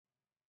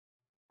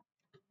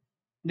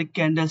The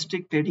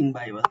candlestick trading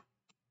Bible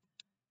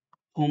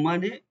होमा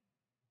ने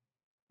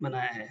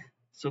बनाया है।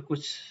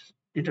 कुछ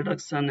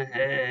इंट्रोडक्शन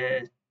है,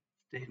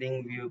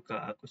 ट्रेडिंग व्यू का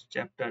कुछ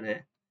चैप्टर है।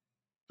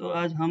 तो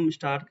आज हम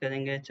स्टार्ट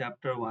करेंगे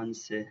चैप्टर 1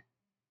 से।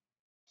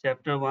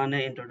 चैप्टर 1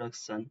 है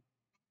इंट्रोडक्शन।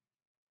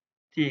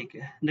 ठीक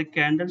है। The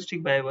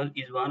candlestick Bible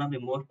is one of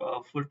the most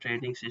powerful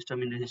trading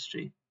system in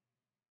history.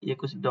 ये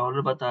कुछ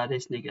डॉलर बता रहे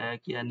इसने क्या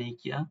किया नहीं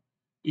किया।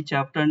 ये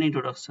चैप्टर नहीं,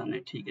 इंट्रोडक्शन है।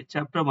 ठीक है,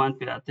 चैप्टर 1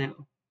 पे आते हैं।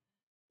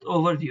 तो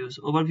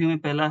ओवरव्यू में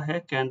पहला है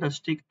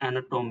कैंडलस्टिक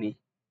एनाटॉमी,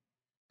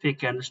 फिर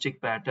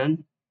candlestick pattern,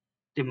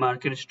 the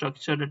market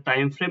structure, the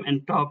time frame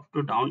and top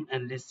to down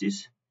analysis,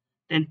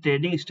 then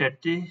trading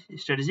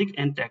strategic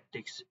and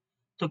tactics।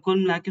 तो कुल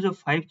मिला के जो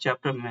 5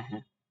 चैप्टर में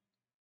है।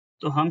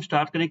 तो हम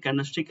स्टार्ट करें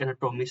कैंडलस्टिक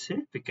एनाटॉमी से,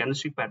 फिर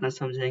कैंडलस्टिक पैटर्न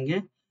समझेंगे,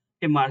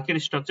 फिर मार्केट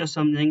स्ट्रक्चर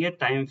समझेंगे,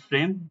 टाइम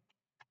फ्रेम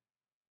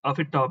और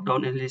फिर top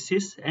down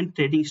analysis and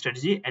trading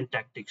strategy and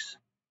tactics.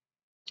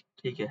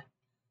 ठीक है।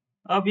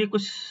 अब ये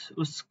कुछ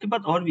उसके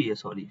बाद और भी है,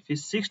 सॉरी। फिर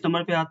 6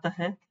 नंबर पे आता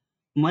है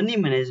मनी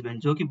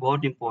मैनेजमेंट, जो कि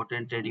बहुत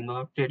इंपॉर्टेंट ट्रेडिंग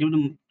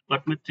में।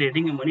 बट में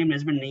ट्रेडिंग में मनी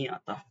मैनेजमेंट नहीं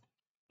आता,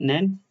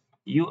 then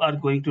you are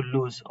going to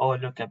lose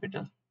all your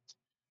capital।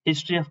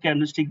 History of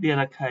candlestick दे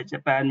रखा है,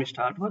 जापान में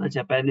स्टार्ट हुआ था।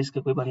 जापानीज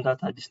का कोई बंदा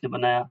था जिसने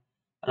बनाया,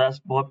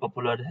 रस बहुत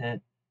पॉपुलर है।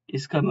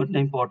 इसका में उतना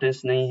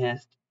इम्पोर्टेंस नहीं है।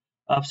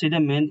 अब सीधे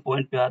मेन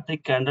पॉइंट पे आते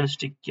हैं,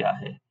 कैंडलस्टिक क्या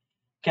है।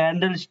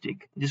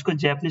 कैंडलस्टिक, जिसको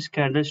जैपनीज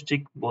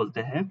कैंडलस्टिक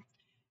बोलते हैं,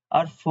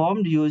 are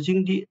formed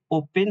using the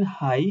open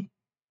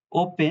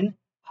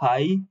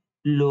high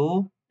low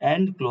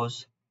and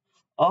close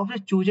of the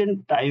chosen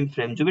time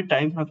frame. जो भी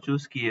टाइम फ्रेम आप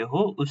चूज किए हो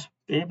उस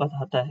पे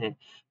बताता है।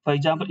 फॉर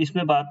एग्जांपल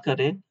इसमें बात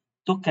करें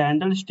तो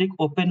कैंडल स्टिक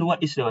ओपन हुआ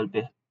इस लेवल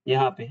पे,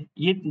 यहाँ पे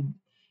ये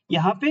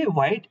यहाँ पे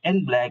व्हाइट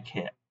एंड ब्लैक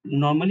है।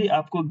 नॉर्मली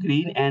आपको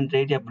ग्रीन एंड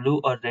रेड या ब्लू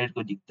और रेड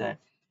को दिखता है।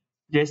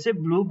 जैसे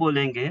ब्लू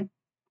बोलेंगे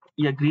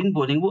या ग्रीन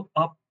बोलेंगे वो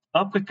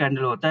अप का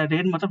कैंडल होता है,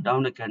 रेड मतलब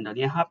डाउन का कैंडल।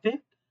 यहाँ पे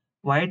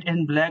white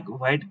and black,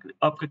 white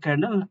up का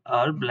कैंडल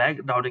और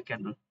ब्लैक डाउन का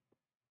कैंडल।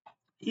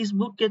 इस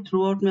बुक के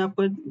थ्रू आउट में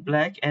आपको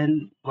ब्लैक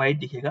एंड व्हाइट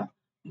दिखेगा,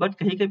 बट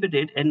कहीं कहीं पे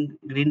रेड एंड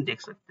ग्रीन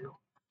देख सकते हो।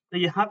 तो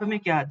यहाँ पे हमें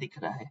क्या दिख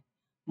रहा है,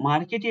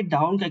 मार्केट ये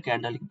डाउन का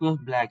कैंडल बिकॉज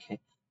ब्लैक है।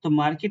 तो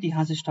मार्केट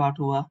यहाँ से स्टार्ट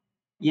हुआ,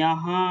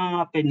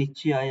 यहाँ पे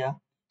नीचे आया,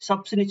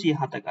 सबसे नीचे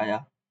यहाँ तक आया,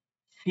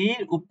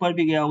 फिर ऊपर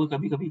भी गया होगा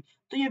कभी कभी।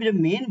 तो ये जो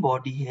मेन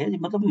बॉडी है,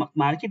 मतलब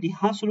मार्केट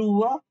यहाँ शुरू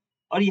हुआ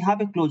और यहाँ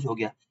पे क्लोज हो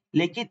गया,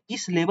 लेकिन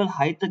इस लेवल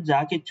हाई तक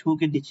जाके छू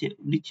के नीचे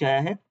नीचे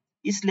आया है,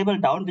 इस लेवल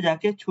डाउन पे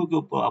जाके छू के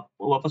ऊपर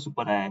वापस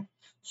ऊपर आया है।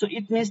 So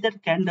it means that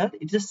candle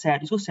it is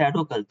इसको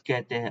शैडो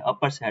कहते हैं,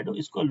 अपर शैडो,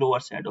 इसको लोअर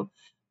शैडो।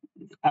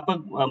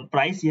 आपका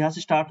प्राइस यहाँ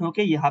से स्टार्ट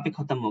होके यहाँ पे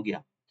खत्म हो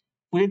गया।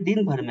 पूरे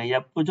दिन भर में या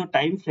आपको जो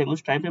टाइम फ्रेम,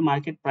 उस टाइम पे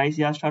मार्केट प्राइस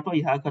यहाँ स्टार्ट हुआ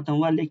यहाँ खत्म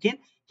हुआ, लेकिन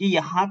ये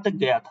यहाँ तक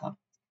गया था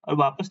और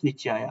वापस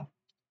नीचे आया,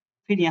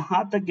 फिर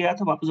यहाँ तक गया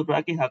था, वापस ऊपर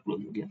आके यहाँ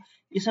क्लोज हो गया।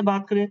 इसमें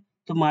बात करें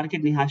तो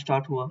मार्केट यहाँ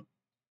स्टार्ट हुआ,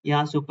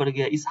 यहाँ से ऊपर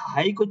गया, इस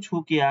हाई को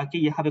छू के आके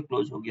यहाँ पे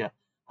क्लोज हो गया।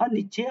 हाँ,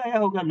 नीचे आया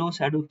होगा, लो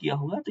शैडो किया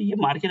होगा। तो ये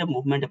मार्केट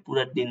मूवमेंट है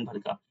पूरा दिन भर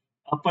का,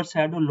 अपर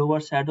shadow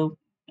lower shadow,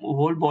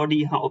 whole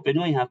body यहाँ ओपन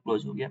हुआ यहाँ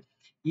क्लोज हो गया।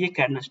 ये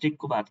कैंडलस्टिक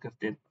को बात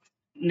करते हैं।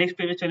 नेक्स्ट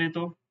पे चले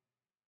तो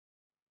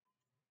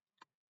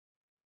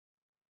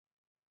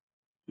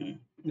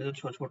मैं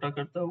तो छोटा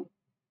करता हूँ।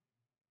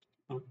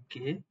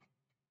 Okay,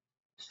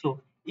 so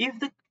if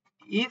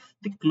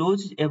the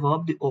close is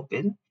above the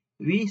open,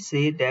 we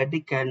say that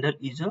the candle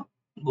is a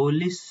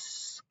bullish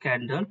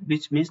candle,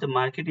 which means the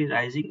market is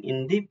rising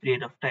in the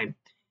period of time।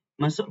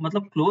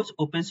 मतलब close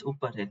open से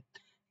ऊपर है।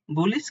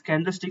 Bullish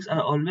candlesticks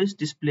are always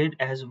displayed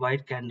as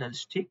white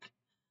candlestick।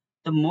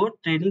 The more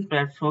trading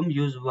platform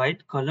use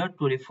white color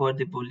to refer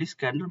the bullish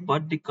candle,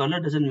 but the color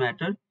doesn't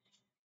matter.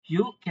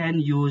 You can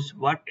use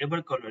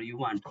whatever color you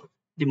want.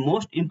 The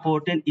most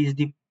important is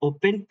the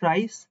open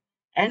price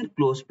and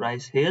close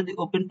price. Here the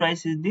open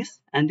price is this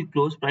and the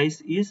close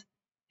price is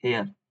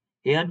here.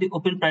 Here the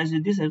open price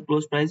is this and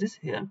close price is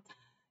here.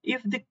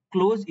 If the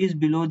close is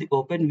below the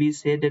open, we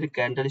say that the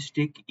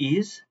candlestick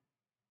is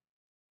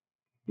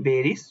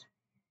bearish,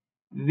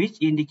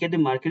 which indicate the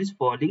market is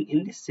falling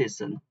in this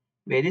session.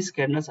 Bearish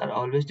candles are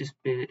always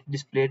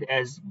displayed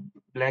as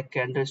black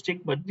candlestick,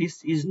 but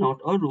this is not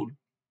a rule.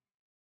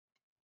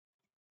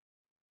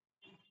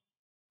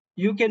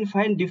 You can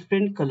find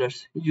different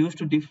colors used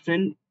to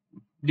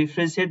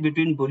differentiate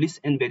between bullish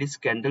and bearish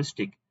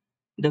candlestick.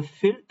 The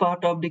filled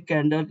part of the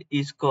candle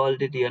is called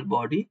the real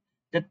body.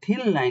 The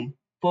thin line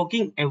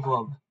poking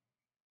above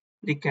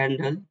the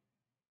candle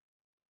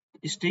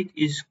stick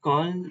is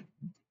called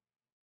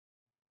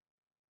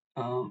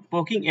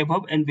poking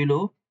above and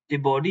below the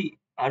body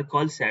are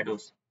called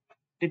shadows.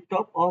 The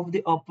top of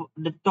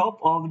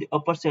the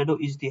upper shadow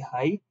is the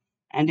high,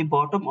 and the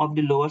bottom of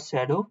the lower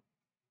shadow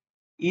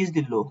is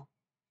the low.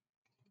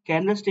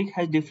 Candlestick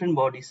has different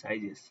body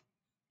sizes.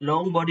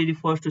 Long body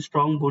refers to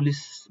strong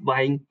bullish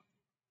buying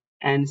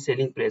and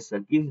selling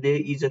pressure. If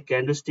there is a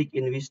candlestick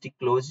in which the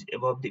close is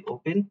above the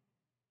open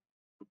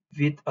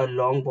with a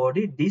long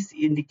body, this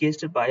indicates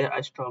the buyer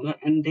are stronger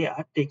and they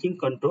are taking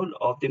control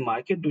of the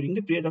market during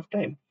the period of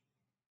time.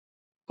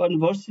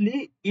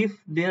 Conversely,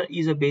 if there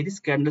is a bearish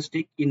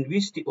candlestick in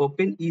which the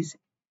open is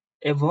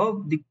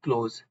above the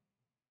close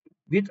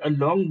with a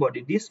long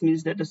body, this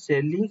means that the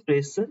selling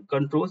pressure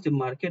controls the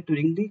market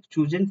during the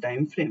chosen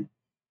time frame.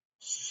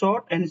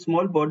 Short and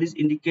small bodies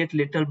indicate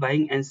little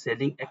buying and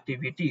selling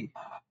activity.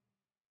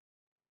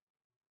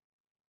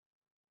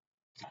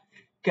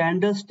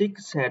 Candlestick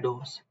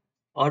shadows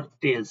or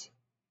tails.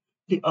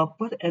 The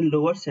upper and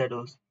lower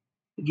shadows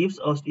gives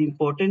us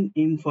important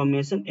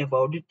information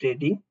about the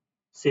trading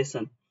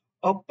session.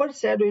 Upper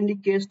shadow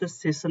indicates the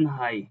session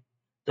high.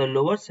 The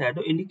lower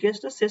shadow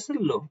indicates the session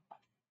low.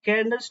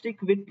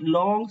 Candlestick with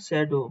long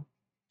shadow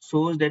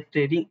shows that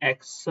trading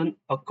action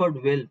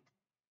occurred well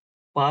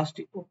past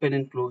the open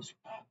and close.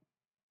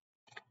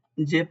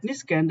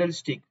 Japanese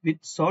candlestick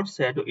with short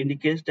shadow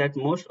indicates that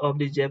most of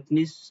the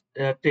Japanese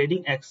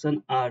trading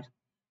action are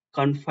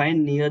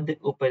confined near the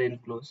open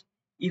and close.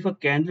 If a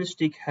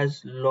candlestick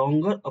has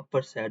longer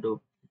upper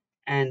shadow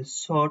and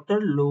shorter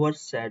lower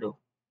shadow,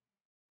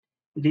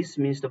 this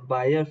means the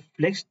buyer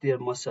flexed their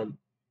muscle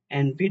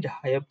and bid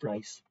higher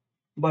price.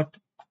 But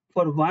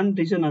for one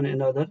reason or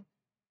another,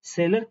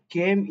 seller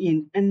came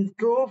in and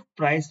drove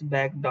price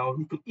back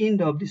down to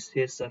end of the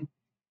session,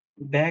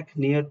 back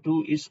near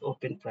to its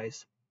open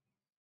price.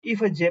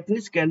 If a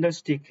Japanese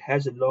candlestick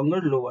has a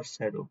longer lower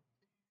shadow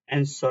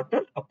and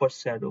shorter upper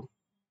shadow,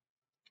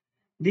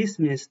 this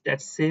means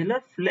that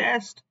seller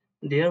flashed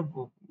their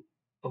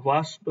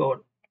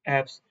watchdog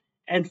apps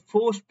and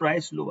forced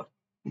price lower.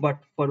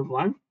 But for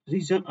one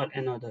reason or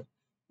another,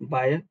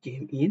 buyer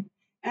came in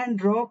and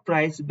drove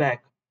price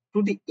back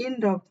to the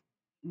end of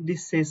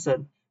this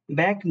session,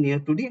 back near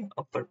to the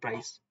upper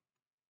price.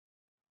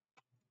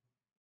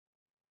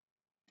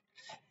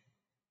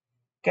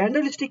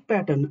 Candlestick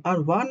patterns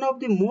are one of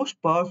the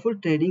most powerful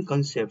trading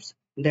concepts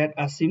that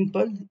are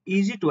simple,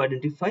 easy to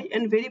identify,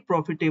 and very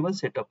profitable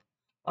setup.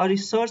 Our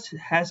research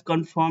has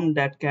confirmed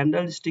that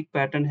candlestick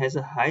pattern has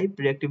a high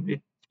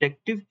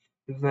predictive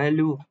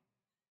value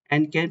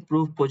and can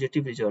prove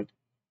positive result.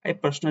 I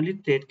personally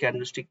trade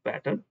candlestick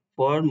pattern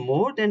for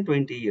more than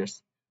 20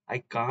 years. I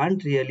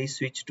can't really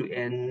switch to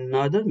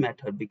another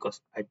method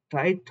because I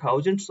tried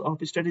thousands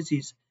of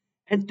strategies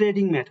and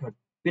trading method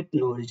with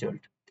no result.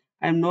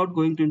 I am not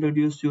going to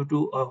introduce you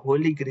to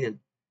a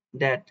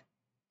that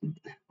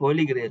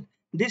holy grail.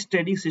 This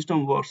trading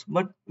system works,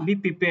 but be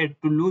prepared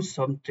to lose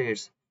some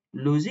trades.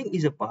 Losing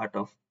is a part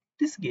of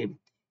this game.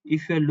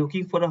 If you are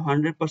looking for a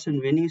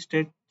 100% winning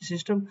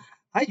system,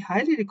 I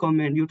highly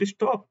recommend you to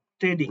stop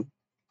trading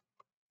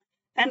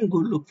and go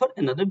look for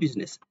another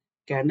business.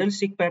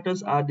 Candlestick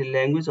patterns are the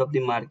language of the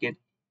market.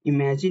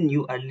 Imagine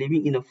you are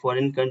living in a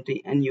foreign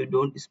country and you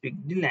don't speak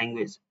the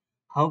language.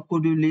 How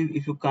could you live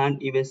if you can't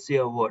even say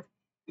a word?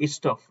 It's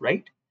tough,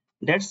 right?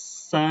 That's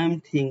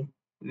something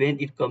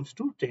when it comes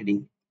to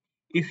trading.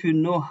 If you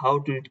know how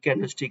to read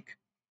candlestick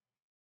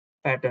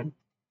pattern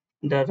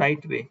the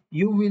right way,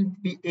 you will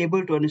be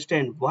able to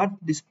understand what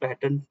this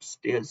pattern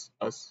tells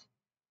us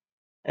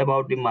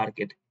about the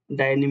market,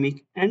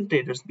 dynamic, and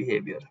traders'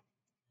 behavior.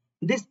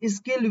 This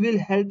skill will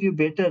help you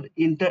better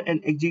enter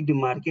and exit the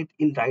market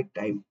in right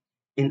time.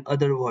 In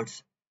other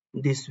words,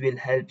 this will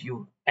help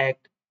you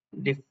act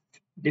dif-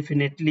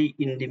 definitely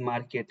in the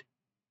market,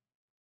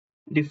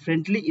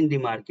 differently in the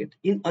market.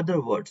 In other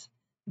words,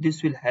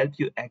 this will help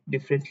you act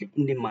differently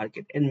in the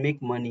market and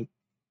make money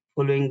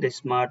following the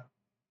smart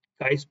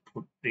guy's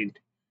footprint.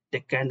 The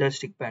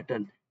candlestick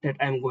pattern that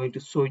I'm going to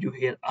show you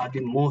here are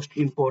the most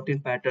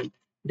important pattern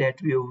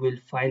that you will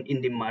find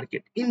in the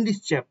market in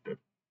this chapter.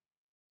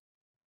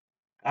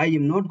 I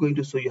am not going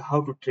to show you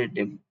how to trade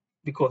them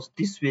because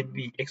this will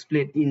be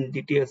explained in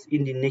details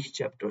in the next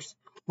chapters.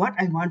 What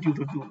I want you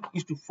to do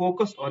is to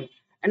focus on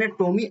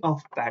anatomy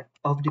of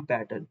the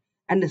pattern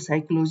and the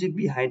psychology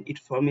behind its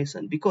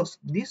formation because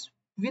this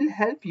will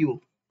help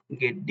you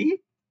get the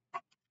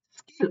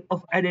skill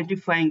of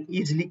identifying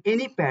easily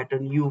any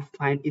pattern you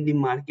find in the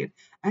market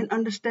and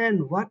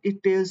understand what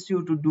it tells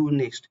you to do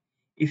next.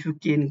 If you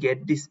can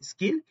get this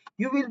skill,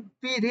 you will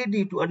be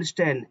ready to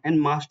understand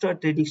and master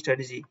trading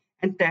strategy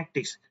and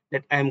tactics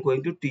that I am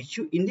going to teach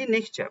you in the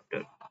next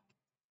chapter.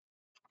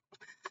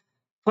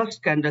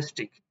 First,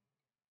 candlestick.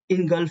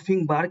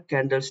 Engulfing bar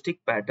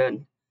candlestick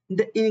pattern.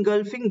 The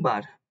engulfing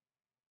bar.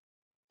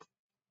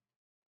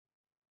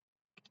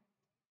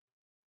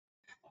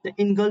 The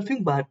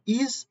engulfing bar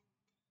is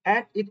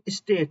at its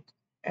state,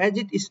 as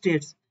it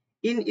states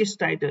in its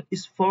title,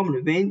 is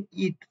formed when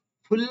it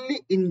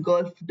fully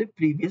engulfs the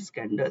previous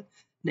candle.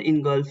 The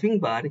engulfing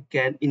bar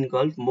can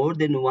engulf more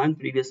than one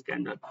previous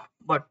candle,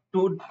 but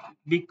to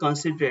be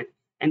considered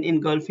an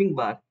engulfing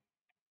bar,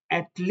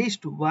 at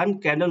least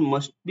one candle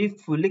must be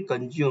fully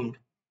consumed.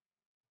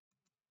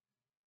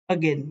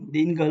 Again,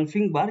 the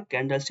engulfing bar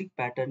candlestick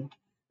pattern.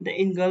 The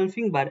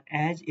engulfing bar,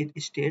 as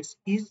it states,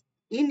 is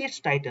in its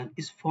title,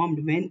 is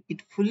formed when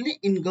it fully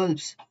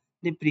engulfs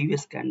the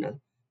previous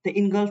candle. The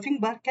engulfing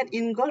bar can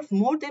engulf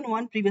more than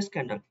one previous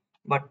candle,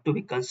 but to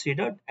be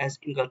considered as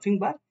engulfing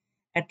bar,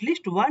 at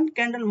least one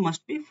candle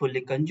must be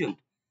fully consumed.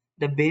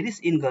 The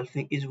bearish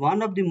engulfing is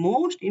one of the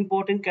most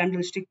important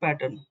candlestick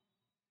pattern.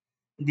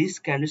 This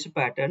candlestick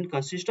pattern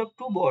consists of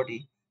two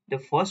bodies. The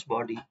first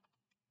body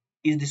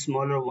is the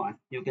smaller one,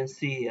 you can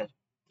see here,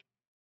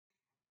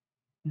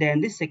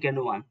 then the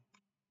second one.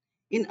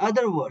 In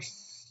other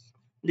words,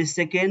 the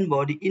second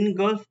body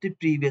engulfs the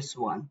previous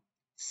one.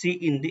 See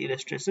in the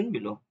illustration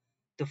below.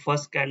 The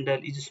first candle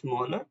is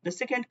smaller, the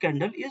second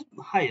candle is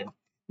higher.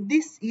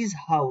 This is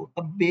how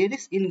a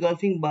bearish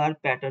engulfing bar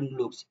pattern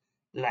looks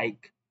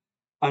like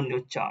on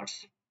your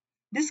charts.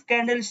 This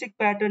candlestick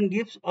pattern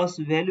gives us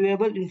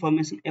valuable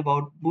information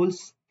about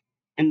bulls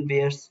and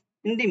bears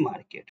in the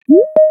market.